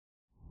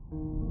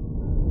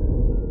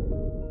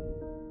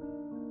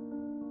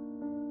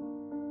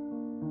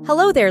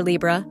Hello there,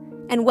 Libra,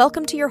 and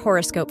welcome to your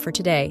horoscope for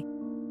today,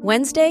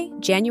 Wednesday,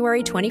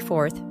 January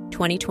 24th,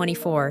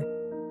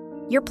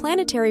 2024. Your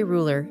planetary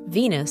ruler,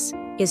 Venus,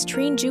 is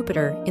trine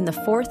Jupiter in the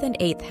 4th and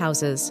 8th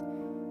houses.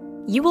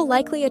 You will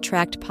likely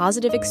attract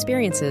positive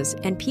experiences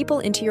and people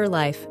into your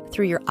life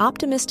through your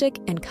optimistic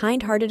and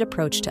kind-hearted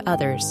approach to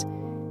others.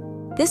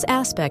 This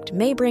aspect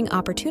may bring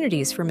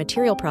opportunities for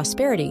material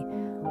prosperity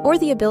or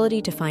the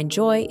ability to find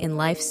joy in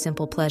life's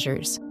simple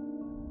pleasures.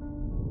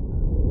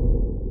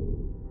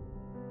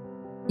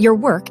 Your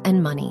work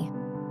and money.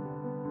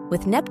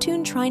 With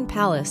Neptune trine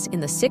Pallas in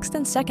the 6th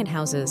and 2nd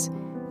houses,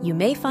 you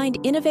may find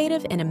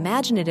innovative and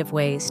imaginative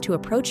ways to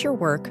approach your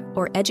work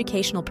or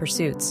educational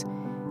pursuits.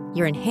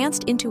 Your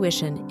enhanced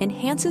intuition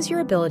enhances your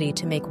ability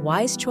to make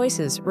wise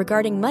choices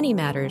regarding money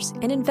matters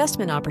and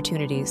investment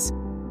opportunities.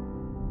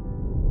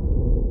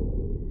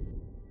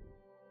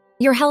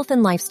 Your health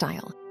and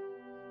lifestyle.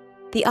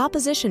 The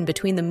opposition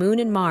between the Moon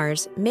and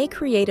Mars may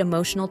create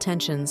emotional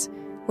tensions,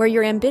 where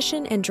your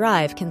ambition and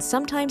drive can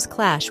sometimes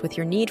clash with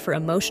your need for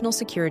emotional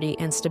security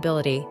and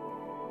stability.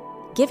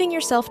 Giving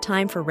yourself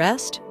time for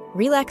rest,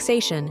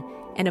 relaxation,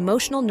 and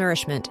emotional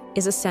nourishment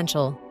is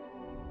essential.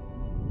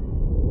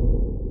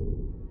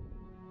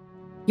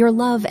 Your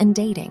love and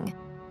dating.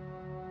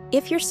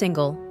 If you're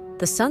single,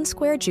 the Sun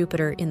square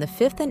Jupiter in the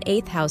 5th and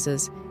 8th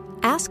houses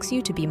asks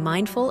you to be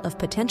mindful of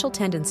potential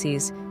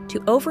tendencies to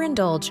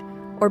overindulge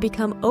or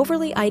become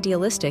overly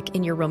idealistic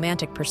in your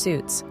romantic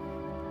pursuits.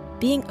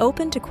 Being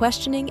open to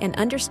questioning and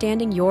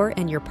understanding your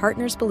and your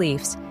partner's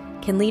beliefs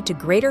can lead to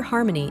greater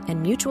harmony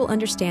and mutual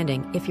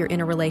understanding if you're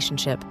in a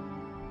relationship.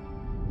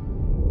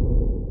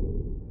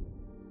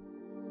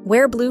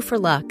 Wear blue for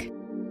luck.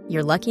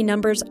 Your lucky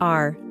numbers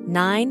are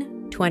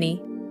 9,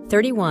 20,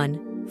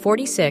 31,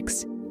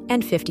 46,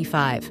 and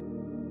 55.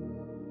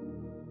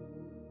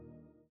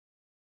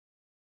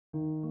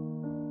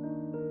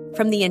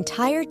 From the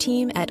entire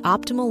team at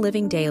Optimal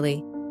Living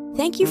Daily,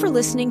 thank you for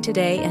listening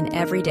today and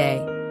every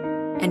day.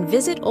 And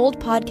visit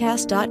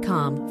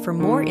oldpodcast.com for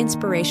more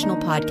inspirational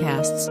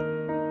podcasts.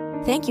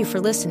 Thank you for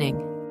listening.